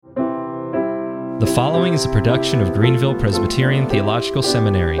The following is a production of Greenville Presbyterian Theological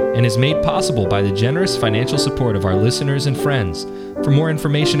Seminary and is made possible by the generous financial support of our listeners and friends. For more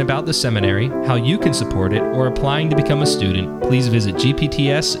information about the seminary, how you can support it, or applying to become a student, please visit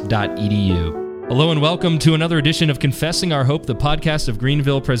gpts.edu. Hello and welcome to another edition of Confessing Our Hope, the podcast of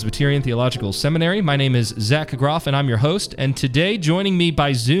Greenville Presbyterian Theological Seminary. My name is Zach Groff, and I'm your host. And today, joining me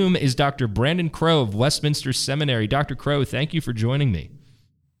by Zoom is Dr. Brandon Crow of Westminster Seminary. Dr. Crow, thank you for joining me.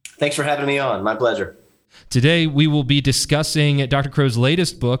 Thanks for having me on. My pleasure. Today, we will be discussing Dr. Crow's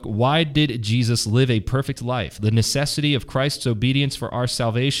latest book, Why Did Jesus Live a Perfect Life? The Necessity of Christ's Obedience for Our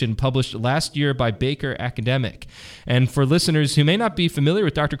Salvation, published last year by Baker Academic. And for listeners who may not be familiar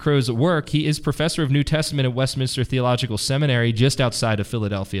with Dr. Crow's work, he is professor of New Testament at Westminster Theological Seminary just outside of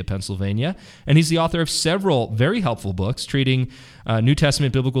Philadelphia, Pennsylvania. And he's the author of several very helpful books treating New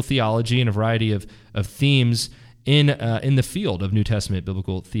Testament biblical theology and a variety of themes in the field of New Testament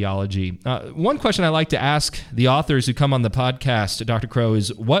biblical theology. One question I like to ask the authors who come on the podcast, Dr. Crow,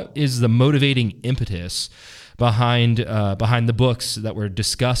 is what is the motivating impetus behind the books that we're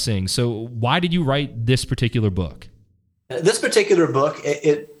discussing? So why did you write this particular book? This particular book,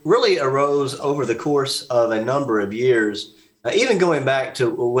 it really arose over the course of a number of years, even going back to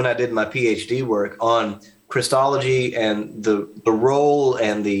when I did my PhD work on Christology and the role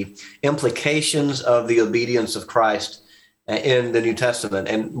and the implications of the obedience of Christ in the New Testament,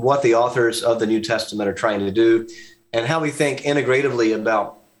 and what the authors of the New Testament are trying to do, and how we think integratively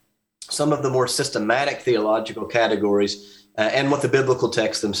about some of the more systematic theological categories and what the biblical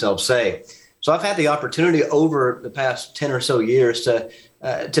texts themselves say. So I've had the opportunity over the past 10 or so years to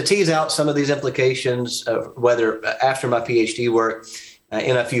tease out some of these implications, whether after my PhD work,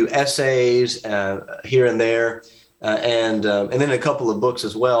 in a few essays here and there, and then a couple of books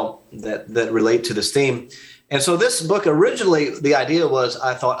as well that relate to this theme. And so this book, originally, the idea was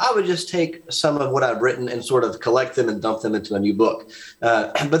I thought I would just take some of what I've written and sort of collect them and dump them into a new book.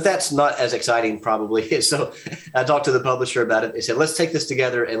 But that's not as exciting, probably. So I talked to the publisher about it. They said, let's take this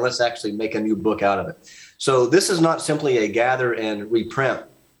together and let's actually make a new book out of it. So this is not simply a gather and reprint.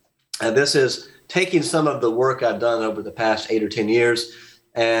 This is taking some of the work I've done over the past 8 or 10 years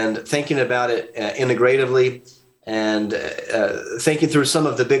and thinking about it integratively and thinking through some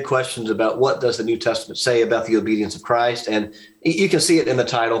of the big questions about what does the New Testament say about the obedience of Christ. And you can see it in the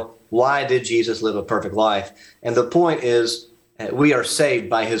title, Why Did Jesus Live a Perfect Life? And the point is we are saved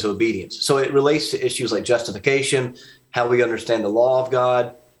by his obedience. So it relates to issues like justification, how we understand the law of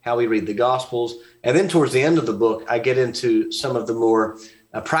God, how we read the Gospels. And then towards the end of the book, I get into some of the more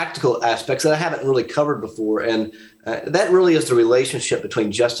practical aspects that I haven't really covered before. And that really is the relationship between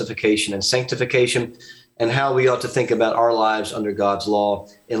justification and sanctification, and how we ought to think about our lives under God's law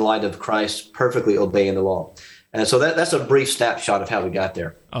in light of Christ perfectly obeying the law. And so that's a brief snapshot of how we got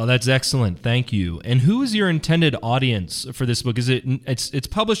there. Oh, that's excellent. Thank you. And who is your intended audience for this book? It's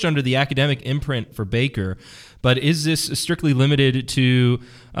published under the academic imprint for Baker, but is this strictly limited to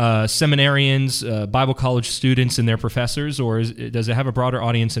seminarians, Bible college students and their professors, or does it have a broader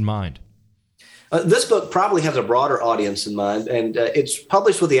audience in mind? This book probably has a broader audience in mind, and it's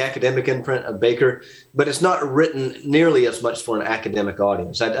published with the academic imprint of Baker, but it's not written nearly as much for an academic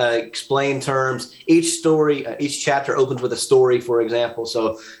audience. I explain terms. Each chapter opens with a story, for example,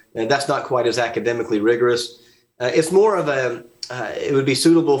 so that's not quite as academically rigorous. It's more of it would be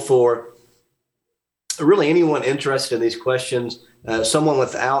suitable for really anyone interested in these questions. Someone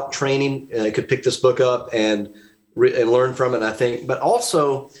without training could pick this book up and learn from it, I think, but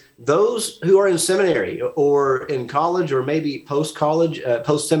also those who are in seminary or in college or maybe post-college,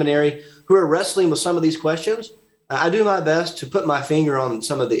 post-seminary, who are wrestling with some of these questions. I do my best to put my finger on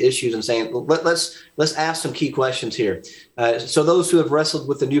some of the issues and saying, let's ask some key questions here. So those who have wrestled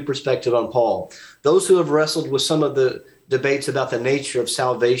with the new perspective on Paul, those who have wrestled with some of the debates about the nature of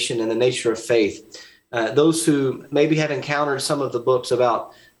salvation and the nature of faith, those who maybe have encountered some of the books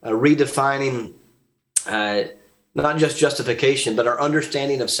about redefining not just justification, but our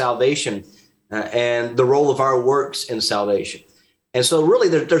understanding of salvation and the role of our works in salvation. And so really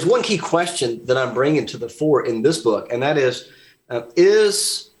there's one key question that I'm bringing to the fore in this book, and that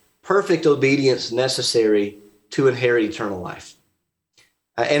is perfect obedience necessary to inherit eternal life?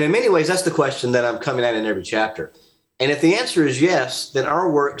 And in many ways, that's the question that I'm coming at in every chapter. And if the answer is yes, then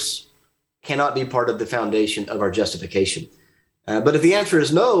our works cannot be part of the foundation of our justification. But if the answer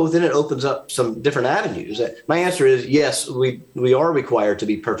is no, then it opens up some different avenues. My answer is yes, we are required to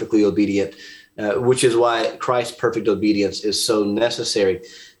be perfectly obedient, which is why Christ's perfect obedience is so necessary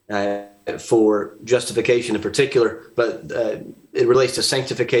for justification in particular, but it relates to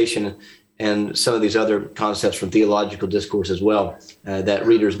sanctification and some of these other concepts from theological discourse as well that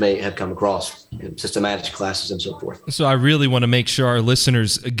readers may have come across in systematic classes and so forth. So I really want to make sure our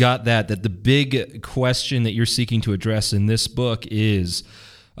listeners got that the big question that you're seeking to address in this book is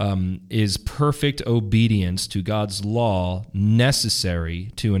perfect obedience to God's law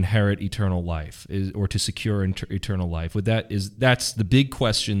necessary to inherit eternal life, or to secure eternal life? That's the big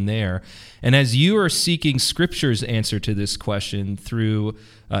question there. And as you are seeking Scripture's answer to this question through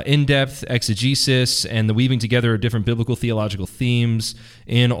in-depth exegesis and the weaving together of different biblical theological themes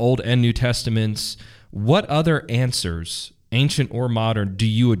in Old and New Testaments, what other answers, ancient or modern, do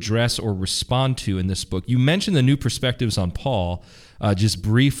you address or respond to in this book? You mentioned the new perspectives on Paul just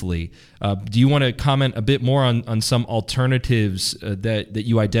briefly. Do you want to comment a bit more on some alternatives that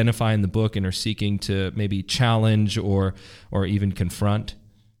you identify in the book and are seeking to maybe challenge or even confront?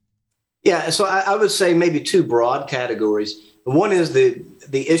 Yeah, so I would say maybe two broad categories. One is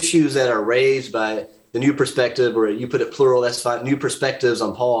the issues that are raised by the new perspective, or you put it plural, that's fine, new perspectives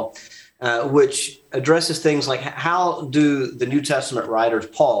on Paul, which addresses things like how do the New Testament writers,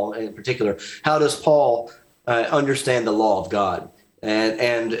 Paul in particular, how does Paul understand the law of God?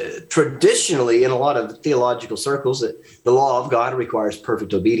 And traditionally, in a lot of theological circles, the law of God requires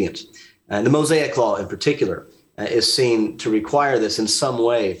perfect obedience. And the Mosaic Law in particular is seen to require this in some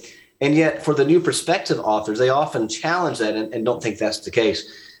way. And yet, for the new perspective authors, they often challenge that and don't think that's the case.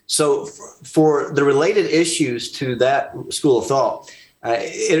 So for the related issues to that school of thought,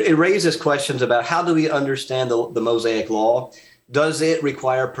 it raises questions about how do we understand the Mosaic Law? Does it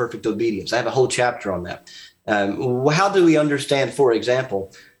require perfect obedience? I have a whole chapter on that. How do we understand, for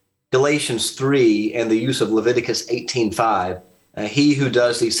example, Galatians 3 and the use of Leviticus 18:5? He who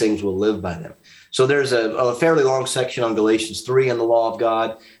does these things will live by them. So there's a fairly long section on Galatians 3 and the law of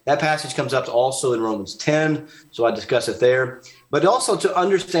God. That passage comes up also in Romans 10, so I discuss it there. But also to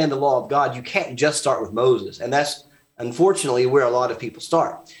understand the law of God, you can't just start with Moses. And that's unfortunately where a lot of people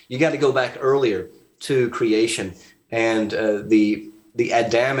start. You got to go back earlier to creation and the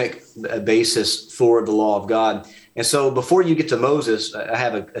Adamic basis for the law of God. And so before you get to Moses, I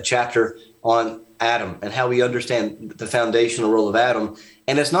have a chapter on Adam and how we understand the foundational role of Adam.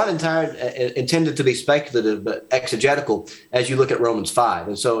 And it's not intended to be speculative, but exegetical as you look at Romans 5.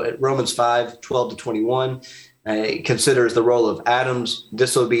 And so at Romans 5, 12 to 21, it considers the role of Adam's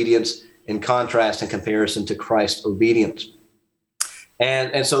disobedience in contrast and comparison to Christ's obedience.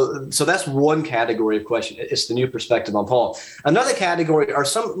 And so that's one category of question. It's the new perspective on Paul. Another category are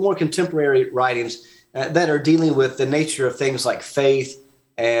some more contemporary writings that are dealing with the nature of things like faith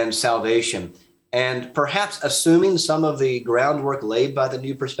and salvation, and perhaps assuming some of the groundwork laid by the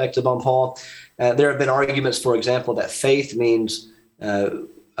new perspective on Paul. There have been arguments, for example, that faith means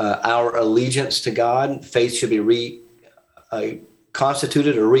our allegiance to God. Faith should be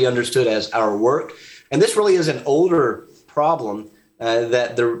constituted or re-understood as our work. And this really is an older problem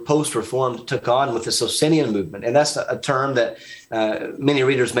that the post-Reformed took on with the Socinian movement. And that's a term that many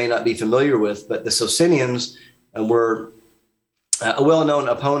readers may not be familiar with, but the Socinians were well-known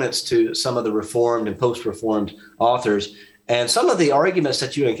opponents to some of the Reformed and post-Reformed authors. And some of the arguments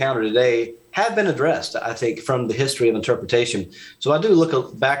that you encounter today have been addressed, I think, from the history of interpretation. So I do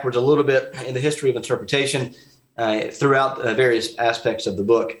look backwards a little bit in the history of interpretation throughout various aspects of the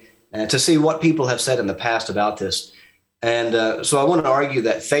book to see what people have said in the past about this. And so I want to argue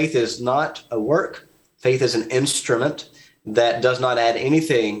that faith is not a work. Faith is an instrument that does not add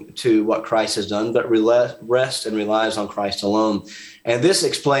anything to what Christ has done, but rests and relies on Christ alone. And this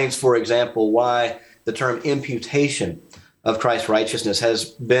explains, for example, why the term imputation of Christ's righteousness has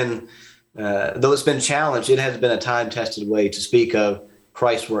been, though it's been challenged, it has been a time-tested way to speak of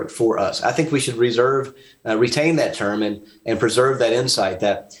Christ's work for us. I think we should retain that term and preserve that insight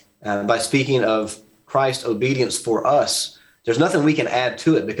that by speaking of Christ's obedience for us, there's nothing we can add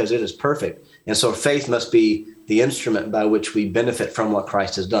to it because it is perfect. And so faith must be the instrument by which we benefit from what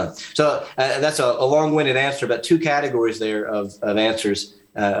Christ has done. So that's a long-winded answer, but two categories there of answers,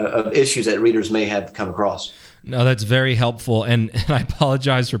 of issues that readers may have come across. No, that's very helpful, and I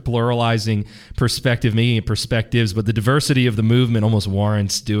apologize for pluralizing perspective, meaning perspectives, but the diversity of the movement almost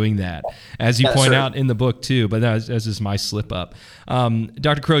warrants doing that, as you point out in the book too, but that's just my slip-up.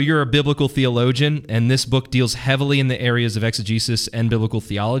 Dr. Crow, you're a biblical theologian, and this book deals heavily in the areas of exegesis and biblical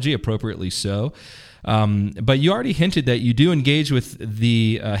theology, appropriately so. But you already hinted that you do engage with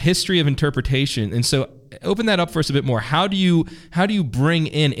the history of interpretation, and so open that up for us a bit more. How do you bring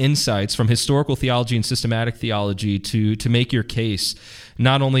in insights from historical theology and systematic theology to make your case,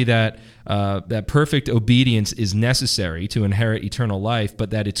 not only that that perfect obedience is necessary to inherit eternal life, but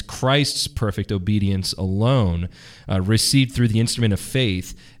that it's Christ's perfect obedience alone, received through the instrument of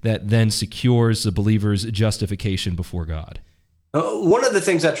faith, that then secures the believer's justification before God? One of the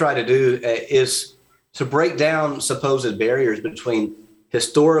things I try to do is to break down supposed barriers between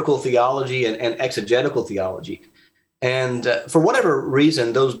historical theology and exegetical theology. And for whatever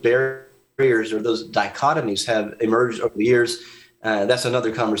reason, those barriers or those dichotomies have emerged over the years. That's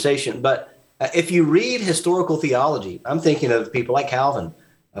another conversation. But if you read historical theology, I'm thinking of people like Calvin,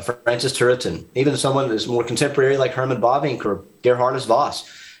 Francis Turretin, even someone that's more contemporary like Herman Bavinck or Gerhardus Voss,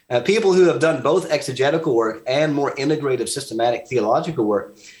 people who have done both exegetical work and more integrative systematic theological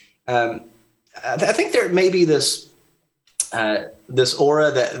work. I think there may be this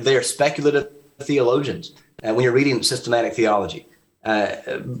aura that they're speculative theologians when you're reading systematic theology.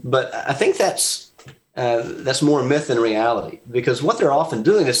 But I think that's more myth than reality, because what they're often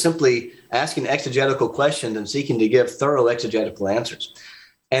doing is simply asking exegetical questions and seeking to give thorough exegetical answers.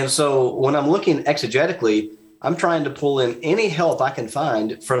 And so when I'm looking exegetically, I'm trying to pull in any help I can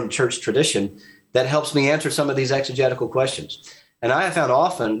find from church tradition that helps me answer some of these exegetical questions. And I have found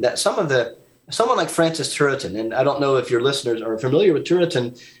often that someone like Francis Turretin, and I don't know if your listeners are familiar with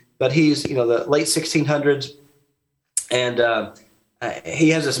Turretin, but he's, the late 1600s, and he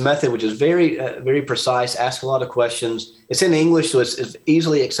has this method which is very, very precise, asks a lot of questions. It's in English, so it's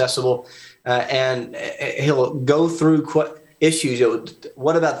easily accessible, and he'll go through issues.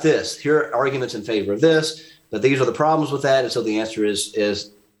 What about this? Here are arguments in favor of this, but these are the problems with that, and so the answer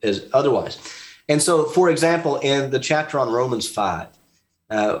is otherwise. And so, for example, in the chapter on Romans 5,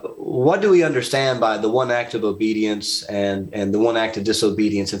 what do we understand by the one act of obedience and the one act of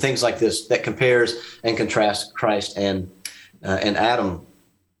disobedience and things like this that compares and contrasts Christ and Adam?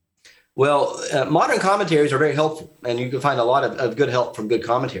 Well, modern commentaries are very helpful, and you can find a lot of good help from good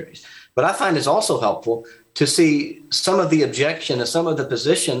commentaries. But I find it's also helpful to see some of the objection and some of the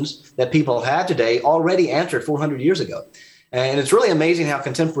positions that people have today already answered 400 years ago. And it's really amazing how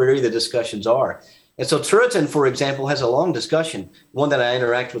contemporary the discussions are. And so Turretin, for example, has a long discussion, one that I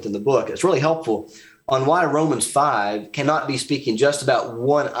interact with in the book. It's really helpful on why Romans 5 cannot be speaking just about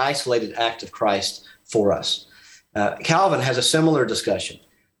one isolated act of Christ for us. Calvin has a similar discussion,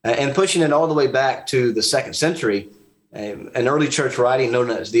 and pushing it all the way back to the 2nd century, an early church writing known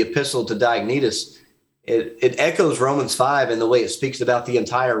as the Epistle to Diognetus, it echoes Romans 5 in the way it speaks about the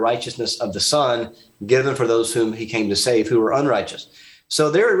entire righteousness of the Son given for those whom he came to save, who were unrighteous. So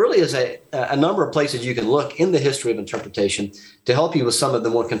there really is a number of places you can look in the history of interpretation to help you with some of the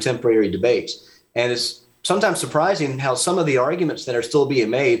more contemporary debates. And it's sometimes surprising how some of the arguments that are still being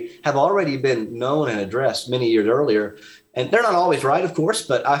made have already been known and addressed many years earlier. And they're not always right, of course,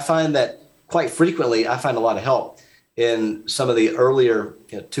 but I find that quite frequently I find a lot of help in some of the earlier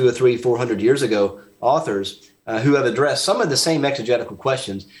 200 or 300, 400 years ago authors who have addressed some of the same exegetical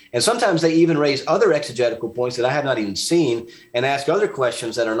questions. And sometimes they even raise other exegetical points that I have not even seen and ask other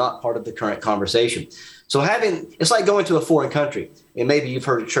questions that are not part of the current conversation. So it's like going to a foreign country. And maybe you've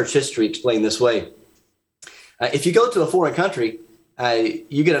heard church history explained this way. If you go to a foreign country,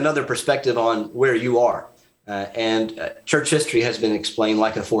 you get another perspective on where you are. And church history has been explained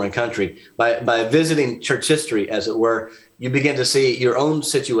like a foreign country. By visiting church history, as it were, you begin to see your own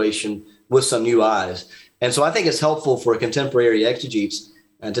situation with some new eyes. And so I think it's helpful for contemporary exegetes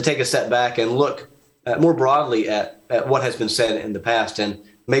to take a step back and look more broadly at what has been said in the past, and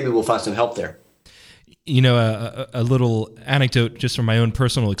maybe we'll find some help there. A little anecdote just from my own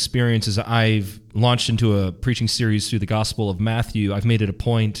personal experience is I've launched into a preaching series through the Gospel of Matthew. I've made it a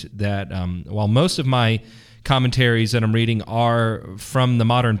point that while most of my commentaries that I'm reading are from the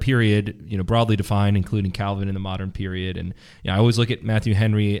modern period, broadly defined, including Calvin in the modern period. And I always look at Matthew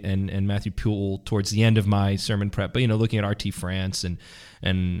Henry and Matthew Poole towards the end of my sermon prep, but looking at R.T. France and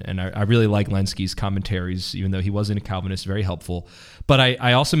I really like Lenski's commentaries, even though he wasn't a Calvinist, very helpful. But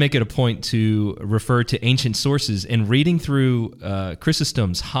I also make it a point to refer to ancient sources, and reading through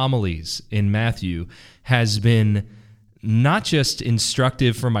Chrysostom's homilies in Matthew has been not just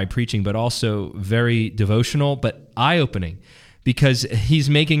instructive for my preaching, but also very devotional, but eye-opening, because he's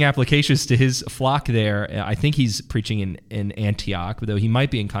making applications to his flock there. I think he's preaching in Antioch, though he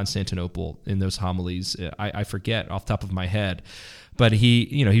might be in Constantinople in those homilies. I forget off the top of my head. But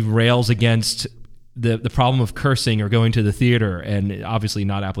he rails against the problem of cursing or going to the theater, and obviously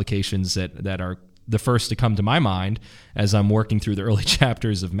not applications that are the first to come to my mind as I'm working through the early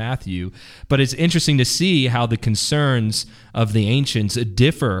chapters of Matthew. But it's interesting to see how the concerns of the ancients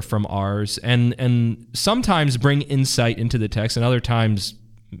differ from ours, and sometimes bring insight into the text, and other times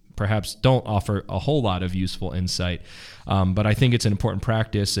perhaps don't offer a whole lot of useful insight. But I think it's an important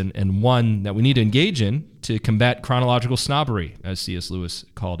practice, and one that we need to engage in to combat chronological snobbery, as C.S. Lewis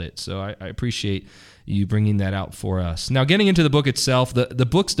called it. So I appreciate you bringing that out for us. Now, getting into the book itself, the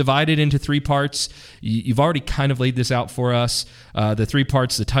book's divided into three parts. You've already kind of laid this out for us. The three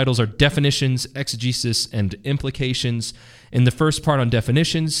parts, the titles are Definitions, Exegesis, and Implications. In the first part on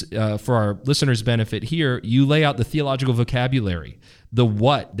definitions, for our listeners' benefit here, you lay out the theological vocabulary, the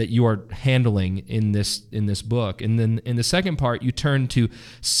what that you are handling in this book. And then in the second part, you turn to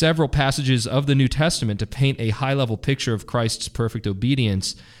several passages of the New Testament to paint a high-level picture of Christ's perfect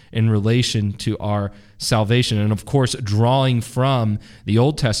obedience in relation to our salvation. And of course, drawing from the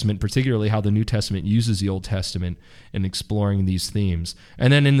Old Testament, particularly how the New Testament uses the Old Testament in exploring these themes.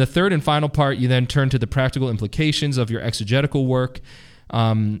 And then in the third and final part, you then turn to the practical implications of your exegetical work.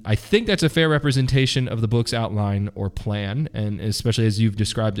 I think that's a fair representation of the book's outline or plan, and especially as you've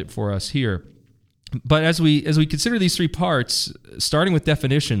described it for us here. But as we consider these three parts, starting with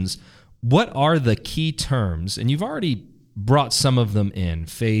definitions, what are the key terms? And you've already brought some of them in: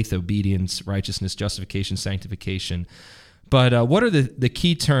 faith, obedience, righteousness, justification, sanctification. But what are the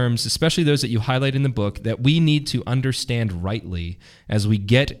key terms, especially those that you highlight in the book, that we need to understand rightly as we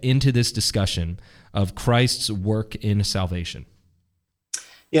get into this discussion of Christ's work in salvation?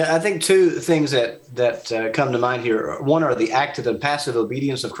 Yeah, I think two things that come to mind here. One are the active and passive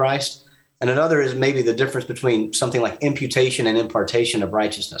obedience of Christ, and another is maybe the difference between something like imputation and impartation of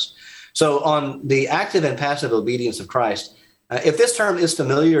righteousness. So on the active and passive obedience of Christ, if this term is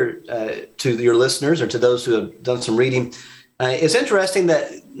familiar to your listeners or to those who have done some reading, it's interesting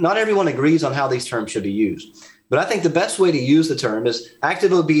that not everyone agrees on how these terms should be used. But I think the best way to use the term is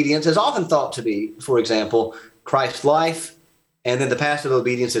active obedience is often thought to be, for example, Christ's life, and then the passive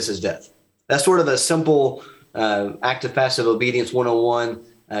obedience is his death. That's sort of a simple active-passive obedience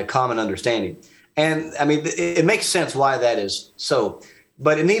 101 common understanding. And I mean, it makes sense why that is so,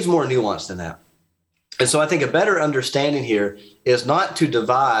 but it needs more nuance than that. And so I think a better understanding here is not to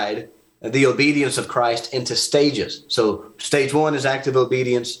divide the obedience of Christ into stages. So stage one is active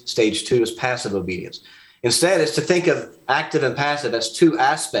obedience, stage two is passive obedience. Instead, it's to think of active and passive as two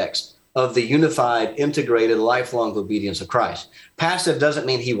aspects of the unified, integrated, lifelong obedience of Christ. Passive doesn't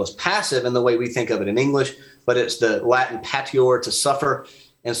mean he was passive in the way we think of it in English, but it's the Latin patior, to suffer.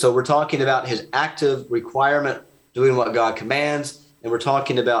 And so we're talking about his active requirement, doing what God commands, and we're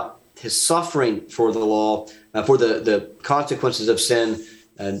talking about his suffering for the law, for the consequences of sin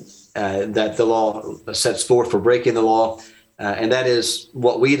that the law sets forth for breaking the law, and that is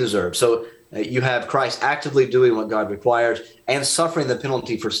what we deserve. So you have Christ actively doing what God requires and suffering the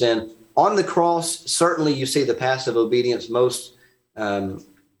penalty for sin. On the cross, certainly you see the passive obedience most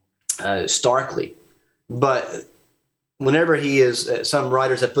starkly. But whenever he is, some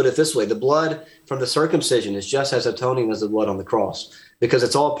writers have put it this way, the blood from the circumcision is just as atoning as the blood on the cross, because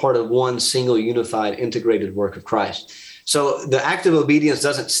it's all part of one single, unified, integrated work of Christ. So the active obedience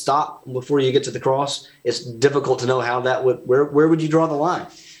doesn't stop before you get to the cross. It's difficult to know how that would, where would you draw the line?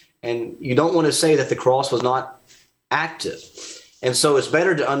 And you don't want to say that the cross was not active. And so it's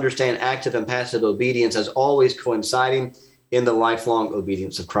better to understand active and passive obedience as always coinciding in the lifelong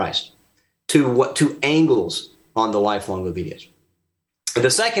obedience of Christ. Two angles on the lifelong obedience. And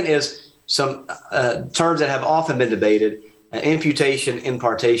the second is some terms that have often been debated: imputation,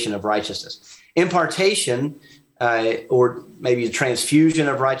 impartation of righteousness. Impartation, or maybe transfusion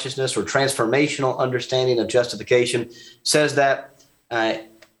of righteousness or transformational understanding of justification, says that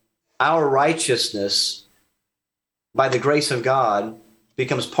our righteousness, by the grace of God,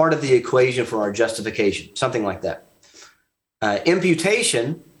 becomes part of the equation for our justification, something like that.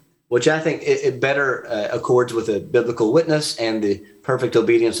 Imputation, which I think it better accords with the biblical witness and the perfect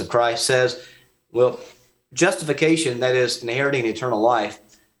obedience of Christ, says, well, justification, that is inheriting eternal life,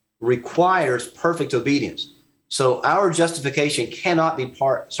 requires perfect obedience. So our justification cannot be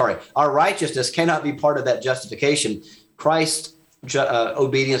our righteousness cannot be part of that justification. Christ's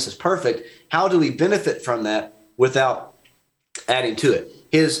obedience is perfect. How do we benefit from that without adding to it?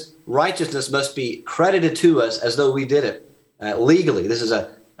 His righteousness must be credited to us as though we did it legally. This is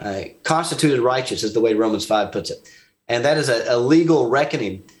a constituted righteous, is the way Romans 5 puts it. And that is a legal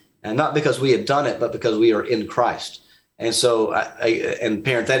reckoning, and not because we have done it, but because we are in Christ. And so, and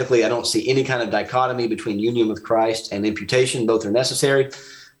parenthetically, I don't see any kind of dichotomy between union with Christ and imputation. Both are necessary.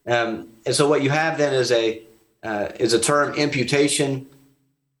 And so what you have then is a term, imputation,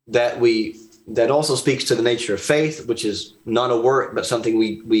 that we that also speaks to the nature of faith, which is not a work, but something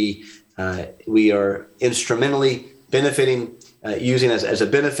we are instrumentally benefiting, using as a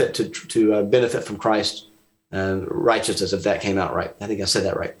benefit to benefit from Christ's righteousness, if that came out right. I think I said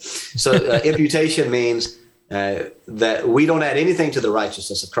that right. So imputation means that we don't add anything to the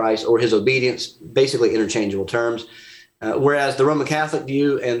righteousness of Christ or his obedience, basically interchangeable terms. Whereas the Roman Catholic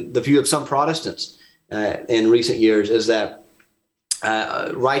view and the view of some Protestants in recent years is that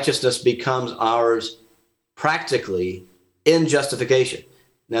righteousness becomes ours practically in justification.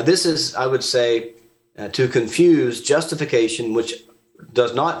 Now, this is, I would say, to confuse justification, which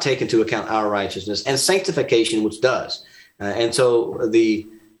does not take into account our righteousness, and sanctification, which does. And so the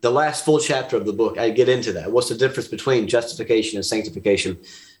last full chapter of the book, I get into that. What's the difference between justification and sanctification?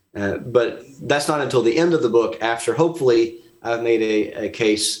 But that's not until the end of the book, after hopefully I've made a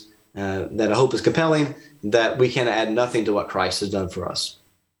case that I hope is compelling, that we can add nothing to what Christ has done for us.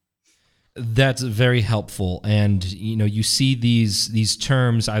 That's very helpful. And, you see these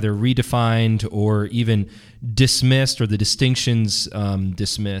terms either redefined or even dismissed, or the distinctions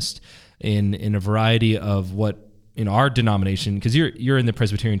dismissed in a variety of what in our denomination, because you're in the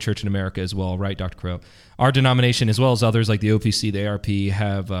Presbyterian Church in America as well, right, Dr. Crow? Our denomination, as well as others like the OPC, the ARP,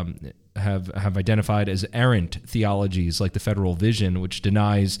 have identified as errant theologies, like the Federal Vision, which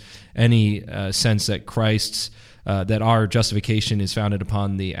denies any sense that that our justification is founded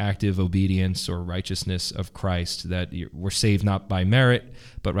upon the active obedience or righteousness of Christ, that we're saved not by merit,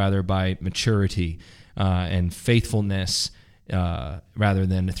 but rather by maturity and faithfulness, rather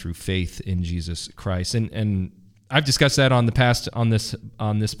than through faith in Jesus Christ. And I've discussed that on this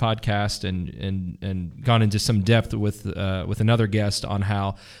podcast and gone into some depth with another guest on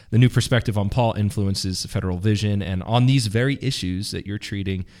how the new perspective on Paul influences Federal Vision and on these very issues that you're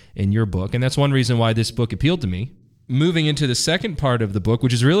treating in your book. And that's one reason why this book appealed to me. Moving into the second part of the book,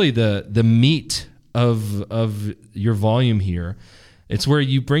 which is really the meat of your volume here, it's where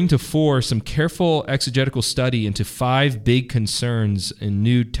you bring to fore some careful exegetical study into 5 big concerns in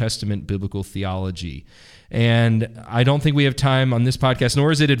New Testament biblical theology. And I don't think we have time on this podcast, nor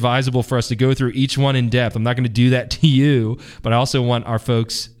is it advisable for us to go through each one in depth. I'm not going to do that to you, but I also want our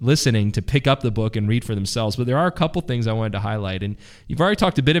folks listening to pick up the book and read for themselves. But there are a couple things I wanted to highlight. And you've already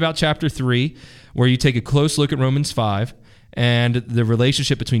talked a bit about chapter 3, where you take a close look at Romans 5 and the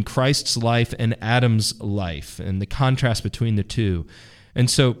relationship between Christ's life and Adam's life and the contrast between the two. And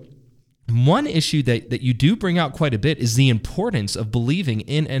so one issue that you do bring out quite a bit is the importance of believing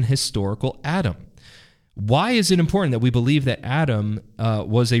in an historical Adam. Why is it important that we believe that Adam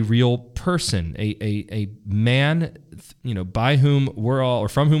was a real person, a man, by whom we're all, or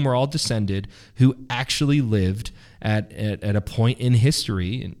from whom we're all descended, who actually lived at a point in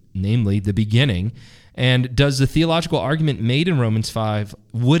history, namely the beginning? And does the theological argument made in Romans 5,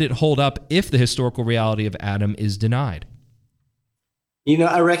 would it hold up if the historical reality of Adam is denied?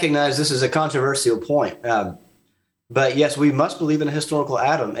 I recognize this is a controversial point. But yes, we must believe in a historical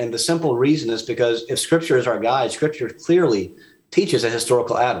Adam. And the simple reason is because if Scripture is our guide, Scripture clearly teaches a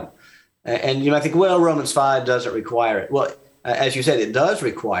historical Adam. And you might think, well, Romans 5 doesn't require it. Well, as you said, it does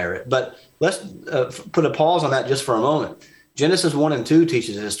require it. But let's put a pause on that just for a moment. Genesis 1 and 2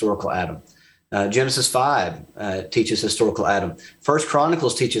 teaches a historical Adam. Genesis 5 teaches historical Adam. 1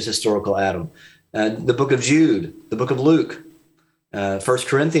 Chronicles teaches historical Adam. The book of Jude, the book of Luke, 1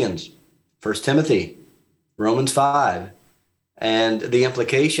 Corinthians, 1 Timothy, Romans 5, and the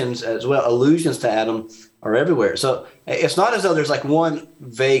implications as well, allusions to Adam are everywhere. So it's not as though there's like one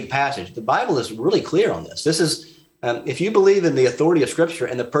vague passage. The Bible is really clear on this. This is, if you believe in the authority of Scripture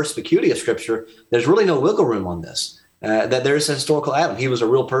and the perspicuity of Scripture, there's really no wiggle room on this, that there is a historical Adam. He was a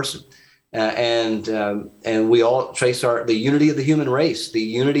real person. And we all trace the unity of the human race, the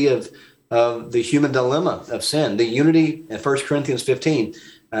unity of the human dilemma of sin, the unity in 1 Corinthians 15,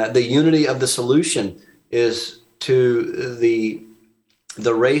 the unity of the solution is to the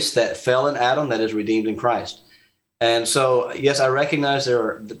race that fell in Adam that is redeemed in Christ. And so, yes, I recognize there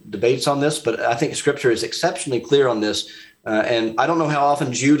are debates on this, but I think Scripture is exceptionally clear on this. And I don't know how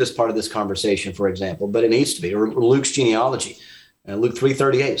often Jude is part of this conversation, for example, but it needs to be, or Luke's genealogy. Luke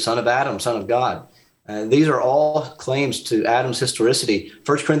 3:38, son of Adam, son of God. These are all claims to Adam's historicity.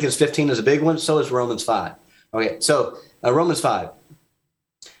 1 Corinthians 15 is a big one, so is Romans 5. Okay, so Romans 5.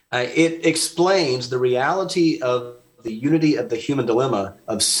 It explains the reality of the unity of the human dilemma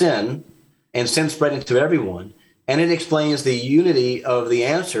of sin and sin spreading to everyone. And it explains the unity of the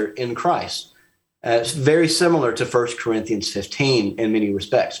answer in Christ. It's very similar to 1 Corinthians 15 in many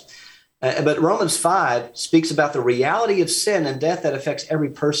respects. But Romans 5 speaks about the reality of sin and death that affects every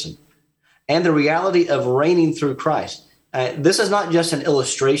person and the reality of reigning through Christ. this is not just an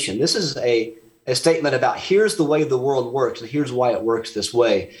illustration. This is a statement about here's the way the world works and here's why it works this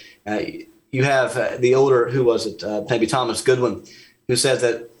way. You have the older, who was it, maybe Thomas Goodwin, who says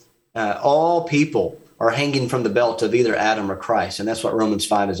that all people are hanging from the belt of either Adam or Christ, and that's what Romans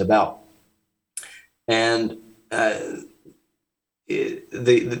 5 is about. And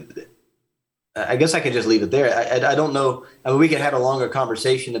I guess I could just leave it there. I don't know. I mean, we could have a longer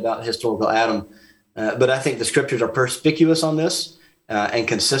conversation about historical Adam, but I think the scriptures are perspicuous on this and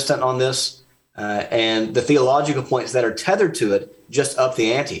consistent on this, and the theological points that are tethered to it just up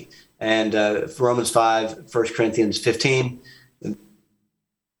the ante. And for Romans 5, 1 Corinthians 15,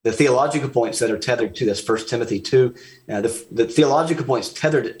 the theological points that are tethered to this, 1 Timothy 2, the theological points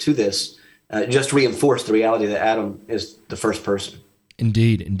tethered to this just reinforce the reality that Adam is the first person.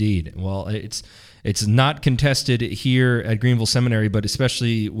 Indeed. Well, it's not contested here at Greenville Seminary, but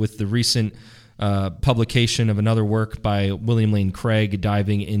especially with the recent publication of another work by William Lane Craig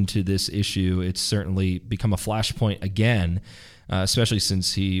diving into this issue, it's certainly become a flashpoint again, especially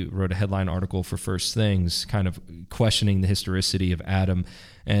since he wrote a headline article for First Things, kind of questioning the historicity of Adam,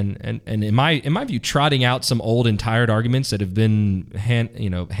 and in my view, trotting out some old and tired arguments that have been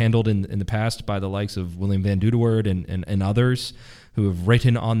handled in the past by the likes of William Van Dudewoord and others who have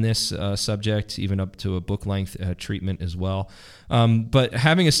written on this subject, even up to a book-length treatment as well. But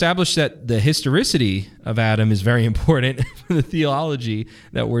having established that the historicity of Adam is very important for the theology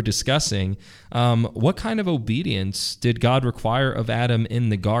that we're discussing, what kind of obedience did God require of Adam in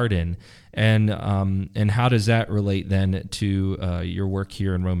the garden? And how does that relate then to your work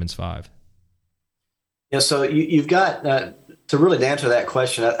here in Romans 5? Yeah, so you've got, to really answer that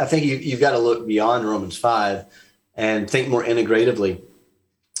question, I think you've got to look beyond Romans 5 and think more integratively.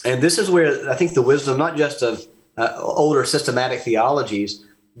 And this is where I think the wisdom, not just of older systematic theologies,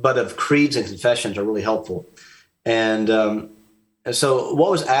 but of creeds and confessions are really helpful. And so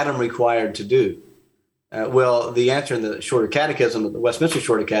what was Adam required to do? Well, the answer in the Shorter Catechism, the Westminster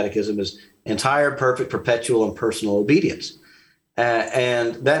Shorter Catechism, is entire, perfect, perpetual, and personal obedience.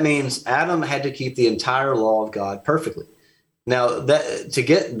 And that means Adam had to keep the entire law of God perfectly. Now, that to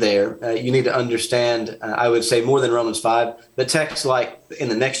get there, you need to understand, I would say more than Romans 5, the text like in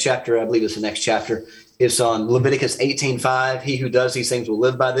the next chapter, I believe it's the next chapter, is on Leviticus 18:5, he who does these things will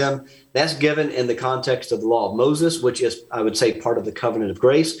live by them. That's given in the context of the law of Moses, which is, I would say, part of the covenant of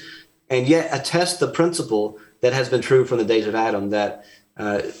grace, and yet attests the principle that has been true from the days of Adam, that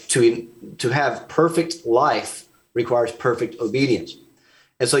to have perfect life requires perfect obedience.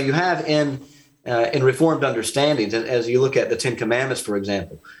 And so you have in Reformed understandings, as you look at the Ten Commandments, for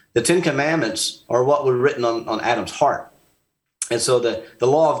example, the Ten Commandments are what were written on Adam's heart. And so the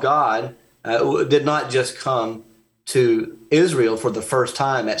law of God did not just come to Israel for the first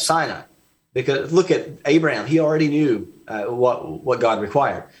time at Sinai. Because look at Abraham, he already knew what God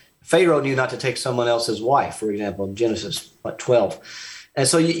required. Pharaoh knew not to take someone else's wife, for example, in Genesis 12. And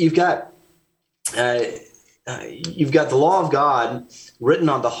so you've got the law of God written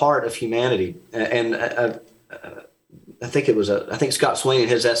on the heart of humanity. And I think Scott Swain, in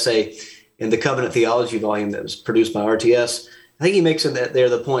his essay in the Covenant Theology volume that was produced by RTS, I think he makes there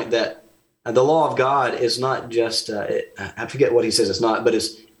the point that the law of God is not just, I forget what he says it's not, but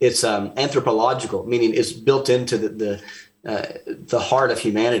it's anthropological, meaning it's built into the heart of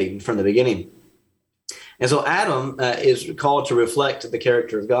humanity from the beginning. And so Adam is called to reflect the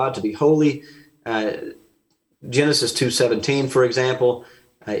character of God, to be holy. Genesis 2:17, for example,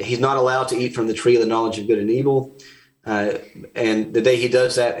 he's not allowed to eat from the tree of the knowledge of good and evil. And the day he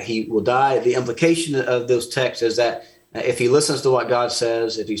does that, he will die. The implication of those texts is that if he listens to what God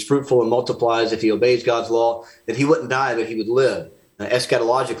says, if he's fruitful and multiplies, if he obeys God's law, that he wouldn't die, but he would live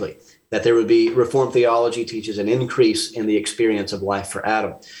eschatologically, that there would be Reformed theology teaches an increase in the experience of life for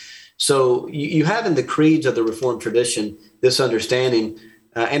Adam. So you have in the creeds of the Reformed tradition this understanding,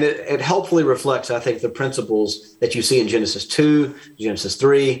 and it helpfully reflects, I think, the principles that you see in Genesis 2, Genesis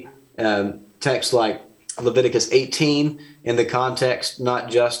 3, texts like Leviticus 18 in the context not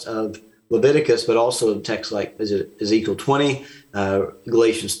just of Leviticus, but also texts like Ezekiel 20,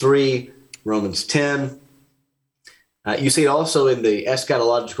 Galatians 3, Romans 10. You see it also in the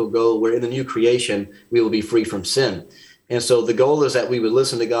eschatological goal, where in the new creation, we will be free from sin. And so the goal is that we would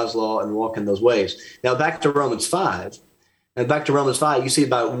listen to God's law and walk in those ways. Now, back to Romans 5, you see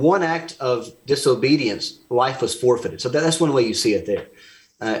by one act of disobedience, life was forfeited. So that's one way you see it there.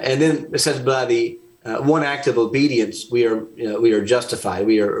 And then it says by the one act of obedience, we are justified.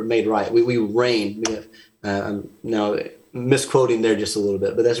 We are made right. We reign. I'm now misquoting there just a little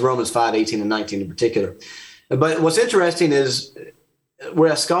bit, but that's Romans 5:18 and 19 in particular. But what's interesting is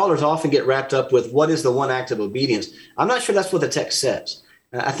whereas scholars often get wrapped up with what is the one act of obedience, I'm not sure that's what the text says.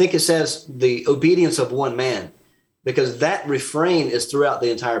 I think it says the obedience of one man, because that refrain is throughout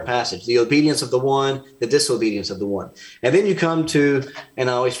the entire passage: the obedience of the one, the disobedience of the one. And then you come to, and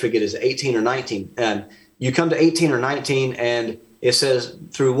I always forget, is it 18 or 19? And you come to 18 or 19, and it says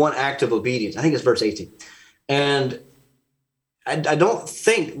through one act of obedience. I think it's verse 18. And I don't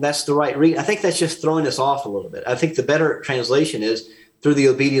think that's the right read. I think that's just throwing us off a little bit. I think the better translation is through the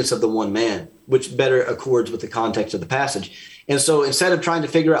obedience of the one man, which better accords with the context of the passage. And so instead of trying to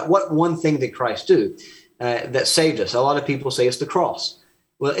figure out what one thing did Christ do that saved us, a lot of people say it's the cross.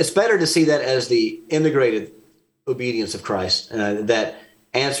 Well, it's better to see that as the integrated obedience of Christ that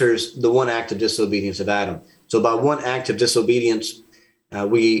answers the one act of disobedience of Adam. So by one act of disobedience,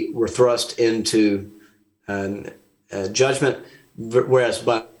 we were thrust into judgment, whereas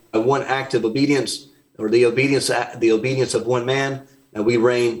by one act of obedience, or the obedience of one man, we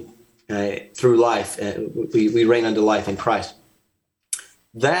reign through life. We reign unto life in Christ.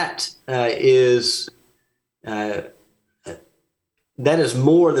 That is more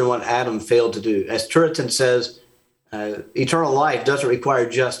than what Adam failed to do. As Turretin says, eternal life doesn't require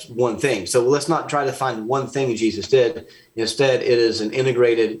just one thing. So let's not try to find one thing Jesus did. Instead, it is an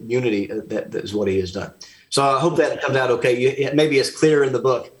integrated unity that is what he has done. So I hope that comes out okay. Maybe it's clear in the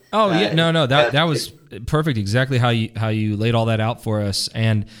book. Oh yeah, no, that was perfect. Exactly how you laid all that out for us,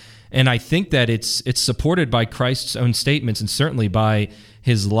 and I think that it's supported by Christ's own statements, and certainly by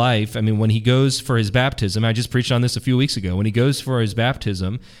his life. I mean, when he goes for his baptism, I just preached on this a few weeks ago. When he goes for his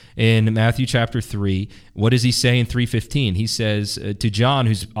baptism in Matthew chapter 3, what does he say in 3:15? He says to John,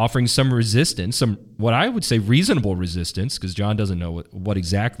 who's offering some resistance, some what I would say reasonable resistance, because John doesn't know what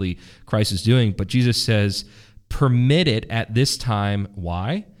exactly Christ is doing, but Jesus says, "Permit it at this time."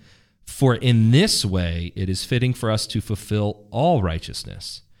 Why? "For in this way it is fitting for us to fulfill all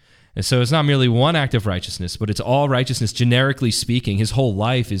righteousness." And so it's not merely one act of righteousness, but it's all righteousness, generically speaking. His whole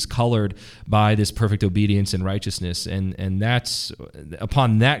life is colored by this perfect obedience and righteousness. And that's,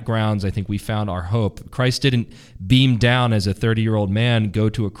 upon that grounds, I think we found our hope. Christ didn't beam down as a 30-year-old man, go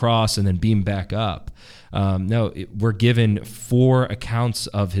to a cross, and then beam back up. We're given 4 accounts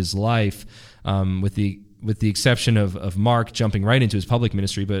of his life, with the exception of Mark jumping right into his public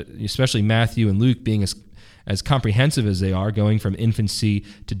ministry, but especially Matthew and Luke being as comprehensive as they are, going from infancy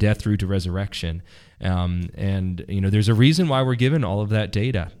to death through to resurrection. And there's a reason why we're given all of that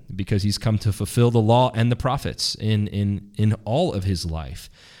data, because he's come to fulfill the law and the prophets in all of his life.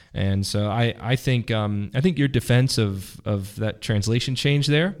 And so I think your defense of that translation change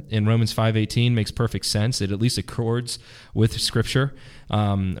there in Romans 5:18 makes perfect sense. It at least accords with Scripture,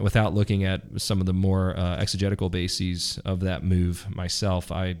 without looking at some of the more exegetical bases of that move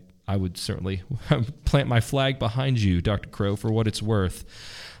myself. I would certainly plant my flag behind you, Dr. Crow, for what it's worth.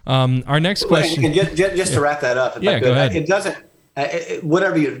 Our next question. Just to wrap that up. Go ahead. It doesn't.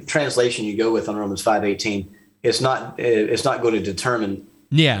 Whatever translation you go with on Romans 5:18, it's not going to determine.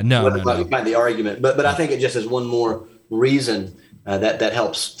 Whether you find the argument, but I think it just is one more reason that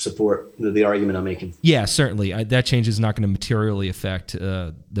helps support the argument I'm making. Yeah, certainly. That change is not going to materially affect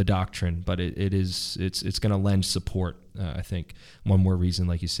the doctrine, but it's going to lend support. I think one more reason,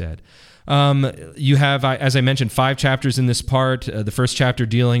 like you said. You have, as I mentioned, 5 chapters in this part. The first chapter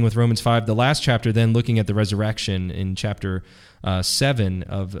dealing with Romans 5. The last chapter then looking at the resurrection in chapter 7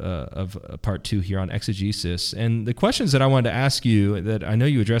 of part 2 here on exegesis. And the questions that I wanted to ask you, that I know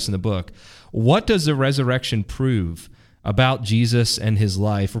you address in the book: what does the resurrection prove about Jesus and his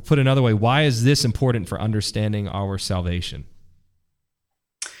life? Or put another way, why is this important for understanding our salvation?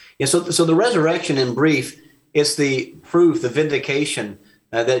 Yeah, so the resurrection, in brief, is the proof, the vindication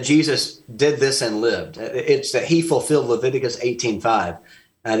that Jesus did this and lived. It's that he fulfilled Leviticus 18:5,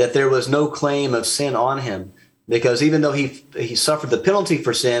 that there was no claim of sin on him, because even though he suffered the penalty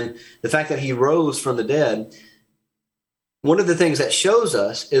for sin, the fact that he rose from the dead, one of the things that shows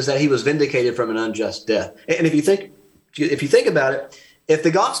us is that he was vindicated from an unjust death. And if you think about it, if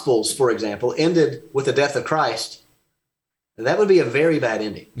the Gospels, for example, ended with the death of Christ, that would be a very bad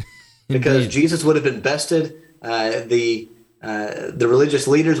ending, because Jesus would have been bested. The religious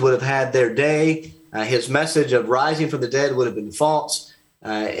leaders would have had their day. His message of rising from the dead would have been false.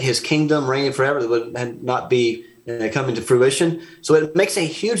 His kingdom reigning forever would not be coming to fruition. So it makes a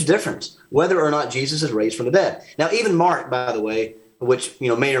huge difference whether or not Jesus is raised from the dead. Now, even Mark, by the way, which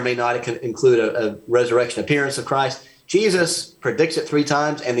may or may not include a resurrection appearance of Christ, Jesus predicts it 3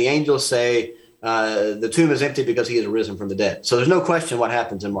 times, and the angels say the tomb is empty because he has risen from the dead. So there's no question what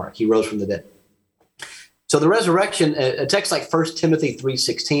happens in Mark. He rose from the dead. So the resurrection, a text like 1 Timothy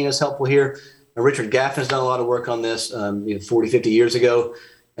 3:16 is helpful here. Richard Gaffin's done a lot of work on this 40, 50 years ago,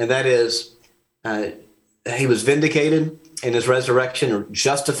 and that is he was vindicated in his resurrection, or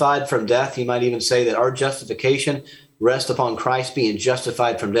justified from death. You might even say that our justification rests upon Christ being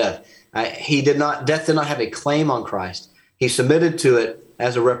justified from death. Death did not have a claim on Christ. He submitted to it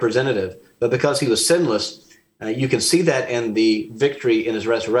as a representative, but because he was sinless, you can see that in the victory in his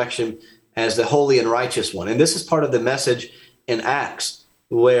resurrection as the holy and righteous one. And this is part of the message in Acts,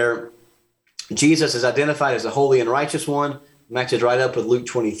 where Jesus is identified as the holy and righteous one, matches right up with Luke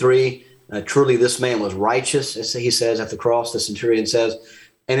 23. Truly, this man was righteous, as he says at the cross, the centurion says.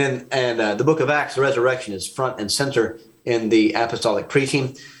 And the book of Acts, the resurrection is front and center in the apostolic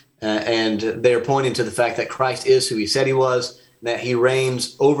preaching. And they're pointing to the fact that Christ is who he said he was, that he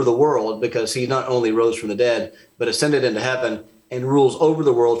reigns over the world because he not only rose from the dead, but ascended into heaven and rules over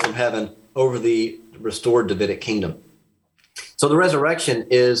the world from heaven over the restored Davidic kingdom. So the resurrection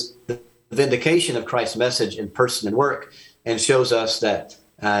is the vindication of Christ's message in person and work, and shows us that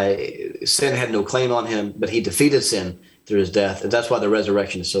sin had no claim on him, but he defeated sin through his death. And that's why the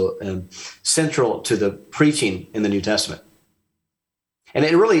resurrection is so central to the preaching in the New Testament. And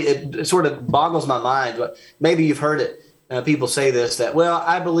it sort of boggles my mind, but maybe you've heard it. People say this, that, well,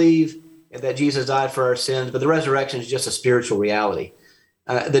 I believe that Jesus died for our sins, but the resurrection is just a spiritual reality.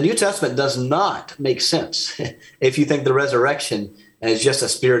 The New Testament does not make sense if you think the resurrection is just a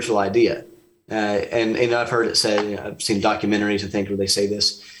spiritual idea. And I've heard it said, I've seen documentaries and things where they say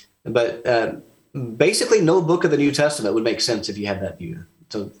this, but basically no book of the New Testament would make sense if you had that view.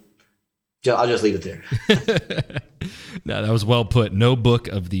 So I'll just leave it there. No, that was well put. No book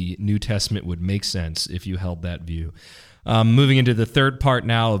of the New Testament would make sense if you held that view. Moving into the third part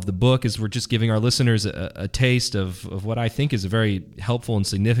now of the book, is we're just giving our listeners a taste of what I think is a very helpful and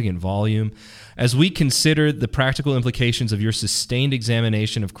significant volume. As we consider the practical implications of your sustained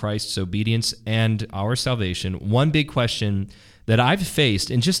examination of Christ's obedience and our salvation, one big question that I've faced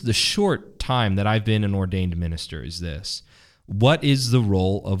in just the short time that I've been an ordained minister is this: what is the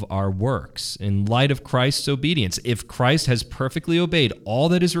role of our works in light of Christ's obedience? If Christ has perfectly obeyed all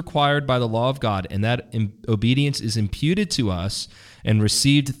that is required by the law of God, and that obedience is imputed to us and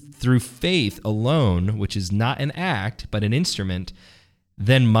received through faith alone, which is not an act, but an instrument,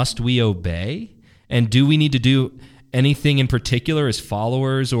 then must we obey? And do we need to do anything in particular as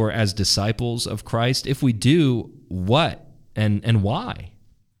followers or as disciples of Christ? If we do, what and why?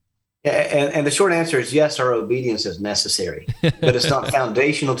 And the short answer is yes, our obedience is necessary, but it's not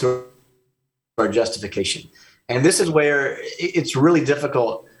foundational to our justification. And this is where it's really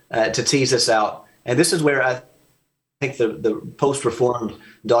difficult to tease this out. And this is where I think the post-Reformed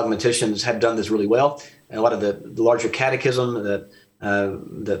dogmaticians have done this really well. And a lot of the larger catechism,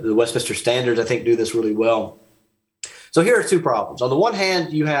 the Westminster Standards, I think, do this really well. So here are two problems. On the one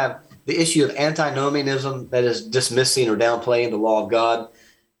hand, you have the issue of antinomianism, that is dismissing or downplaying the law of God.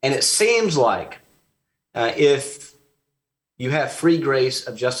 And it seems like if you have free grace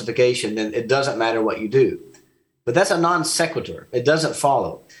of justification, then it doesn't matter what you do. But that's a non sequitur. It doesn't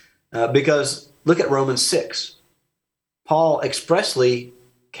follow. Because look at Romans 6. Paul expressly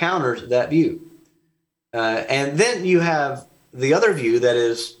counters that view. And then you have the other view that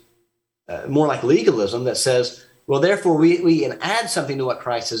is more like legalism, that says, well, therefore we can add something to what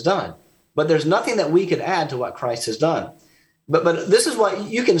Christ has done. But there's nothing that we could add to what Christ has done. But this is why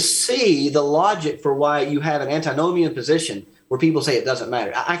you can see the logic for why you have an antinomian position where people say it doesn't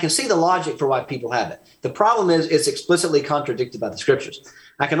matter. I can see the logic for why people have it. The problem is it's explicitly contradicted by the scriptures.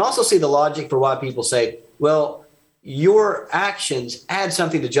 I can also see the logic for why people say, well, your actions add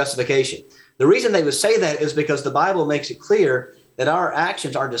something to justification. The reason they would say that is because the Bible makes it clear that our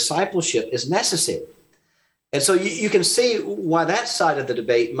actions, our discipleship is necessary. And so you can see why that side of the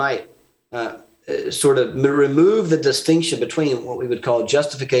debate might sort of remove the distinction between what we would call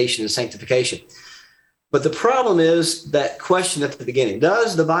justification and sanctification. But the problem is that question at the beginning: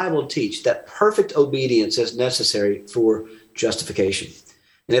 does the Bible teach that perfect obedience is necessary for justification?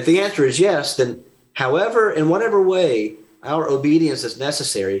 And if the answer is yes, then however, in whatever way our obedience is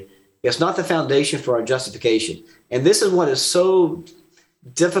necessary, it's not the foundation for our justification. And this is what is so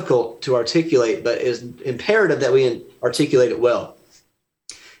difficult to articulate, but is imperative that we articulate it well.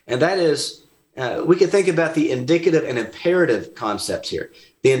 And that is, we can think about the indicative and imperative concepts here.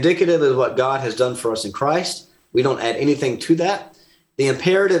 The indicative is what God has done for us in Christ. We don't add anything to that. The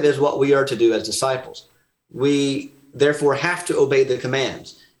imperative is what we are to do as disciples. We therefore have to obey the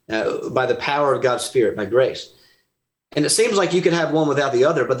commands by the power of God's Spirit, by grace. And it seems like you could have one without the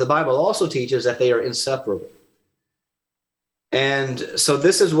other, but the Bible also teaches that they are inseparable. And so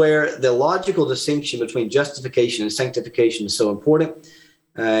this is where the logical distinction between justification and sanctification is so important.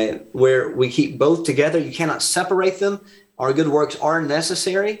 where we keep both together. You cannot separate them. Our good works are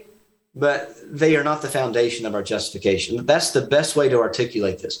necessary, but they are not the foundation of our justification. That's the best way to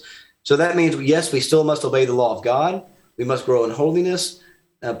articulate this. So that means, yes, we still must obey the law of God. We must grow in holiness.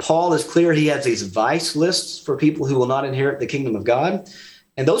 Paul is clear. He has these vice lists for people who will not inherit the kingdom of God.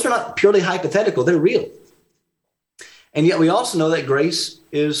 And those are not purely hypothetical. They're real. And yet we also know that grace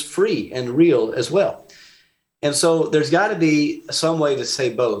is free and real as well. And so there's got to be some way to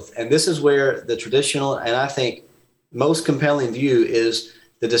say both. And this is where the traditional, and I think most compelling view, is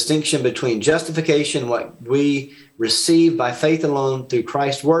the distinction between justification, what we receive by faith alone through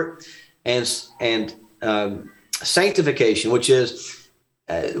Christ's work, and sanctification, which is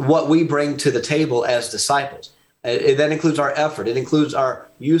what we bring to the table as disciples. That includes our effort. It includes our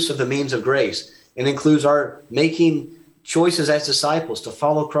use of the means of grace. It includes our making choices as disciples to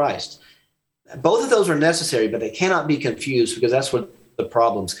follow Christ. Both of those are necessary, but they cannot be confused, because that's where the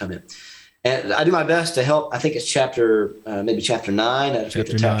problems come in. And I do my best to help. I think it's maybe chapter 9. I forget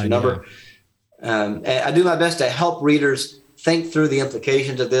the chapter number. Yeah. And I do my best to help readers think through the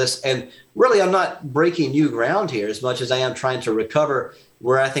implications of this. And really, I'm not breaking new ground here as much as I am trying to recover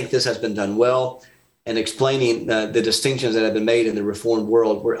where I think this has been done well, and explaining the distinctions that have been made in the Reformed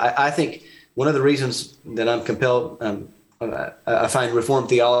world. Where I think one of the reasons that I'm compelled, I find Reformed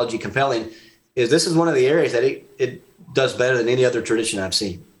theology compelling, is this is one of the areas that it does better than any other tradition I've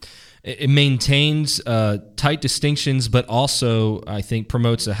seen. It maintains tight distinctions, but also, I think,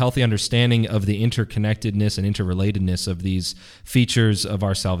 promotes a healthy understanding of the interconnectedness and interrelatedness of these features of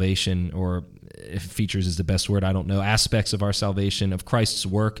our salvation, or if features is the best word, I don't know, aspects of our salvation, of Christ's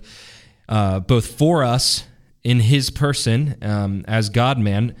work, both for us in his person as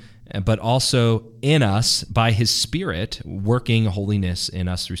God-man, but also in us by his Spirit working holiness in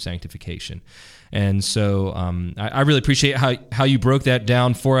us through sanctification. And so I really appreciate how you broke that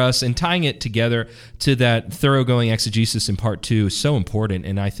down for us, and tying it together to that thoroughgoing exegesis in part 2 is so important,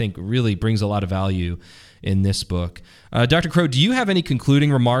 and I think really brings a lot of value in this book. Dr. Crow, do you have any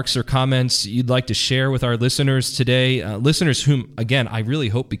concluding remarks or comments you'd like to share with our listeners today? Listeners whom, again, I really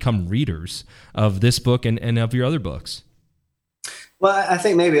hope become readers of this book and of your other books. Well, I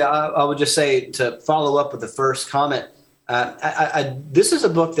think maybe I would just say, to follow up with the first comment, this is a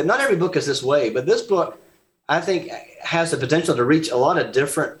book that, not every book is this way, but this book, I think, has the potential to reach a lot of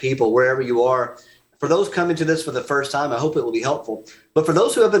different people wherever you are. For those coming to this for the first time, I hope it will be helpful. But for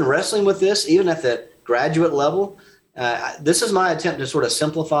those who have been wrestling with this, even at the graduate level, this is my attempt to sort of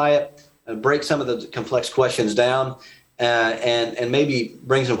simplify it, break some of the complex questions down, and maybe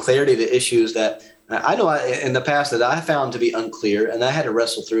bring some clarity to issues that I know in the past that I found to be unclear, and I had to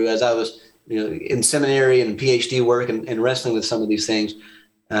wrestle through as I was in seminary and PhD work and wrestling with some of these things.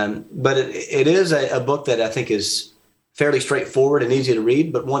 But it is a book that I think is fairly straightforward and easy to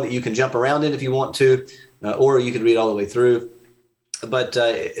read, but one that you can jump around in if you want to, or you could read all the way through. But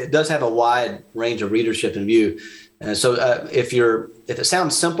it does have a wide range of readership in view. So if it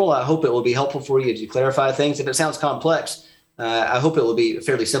sounds simple, I hope it will be helpful for you to clarify things. If it sounds complex, I hope it will be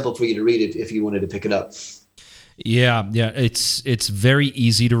fairly simple for you to read if you wanted to pick it up. Yeah, it's very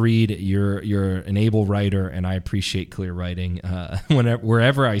easy to read. You're an able writer, and I appreciate clear writing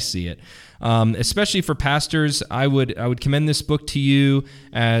wherever I see it. Especially for pastors, I would commend this book to you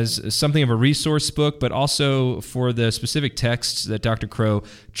as something of a resource book, but also for the specific texts that Dr. Crow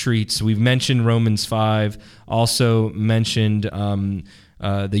treats. We've mentioned Romans 5, also mentioned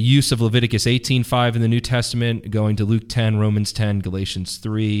the use of Leviticus 18:5 in the New Testament, going to Luke 10, Romans 10, Galatians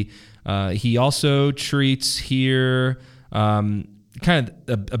 3. He also treats here kind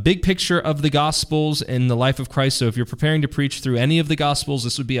of a big picture of the Gospels and the life of Christ. So if you're preparing to preach through any of the Gospels,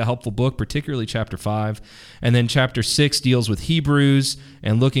 this would be a helpful book, particularly chapter 5. And then chapter 6 deals with Hebrews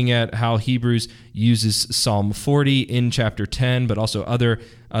and looking at how Hebrews uses Psalm 40 in chapter 10, but also other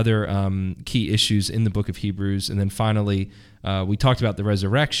key issues in the book of Hebrews. And then finally, we talked about the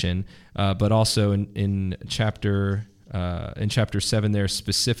resurrection, but also in chapter 7 there,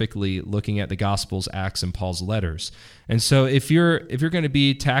 specifically looking at the Gospels, Acts, and Paul's letters. And so if you're going to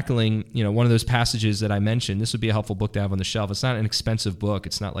be tackling one of those passages that I mentioned, this would be a helpful book to have on the shelf. It's not an expensive book.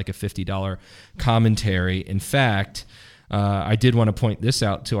 It's not like a $50 commentary. In fact, I did want to point this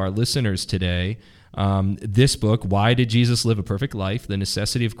out to our listeners today. This book, Why Did Jesus Live a Perfect Life? The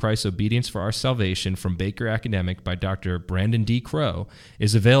Necessity of Christ's Obedience for Our Salvation, from Baker Academic by Dr. Brandon D. Crow,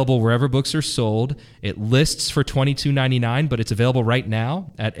 is available wherever books are sold. It lists for $22.99, but it's available right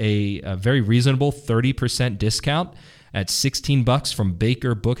now at a very reasonable 30% discount at $16 from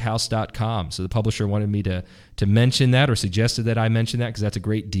bakerbookhouse.com. So the publisher wanted me to to mention that or suggested that I mention that because that's a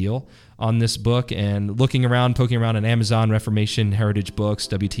great deal on this book. And looking around, poking around on Amazon, Reformation, Heritage Books,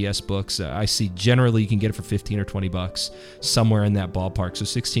 WTS Books, I see generally you can get it for $15 or $20, somewhere in that ballpark. So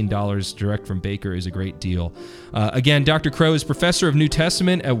 $16 direct from Baker is a great deal. Again, Dr. Crow is professor of New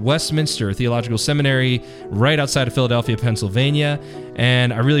Testament at Westminster Theological Seminary right outside of Philadelphia, Pennsylvania.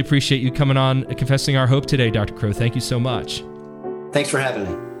 And I really appreciate you coming on Confessing Our Hope today, Dr. Crow. Thank you so much. Thanks for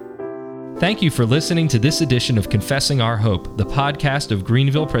having me. Thank you for listening to this edition of Confessing Our Hope, the podcast of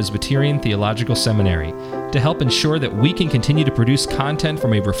Greenville Presbyterian Theological Seminary. To help ensure that we can continue to produce content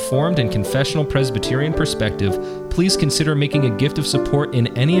from a Reformed and confessional Presbyterian perspective, please consider making a gift of support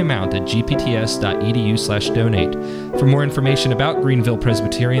in any amount at gpts.edu/donate. For more information about Greenville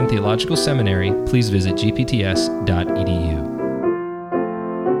Presbyterian Theological Seminary, please visit gpts.edu.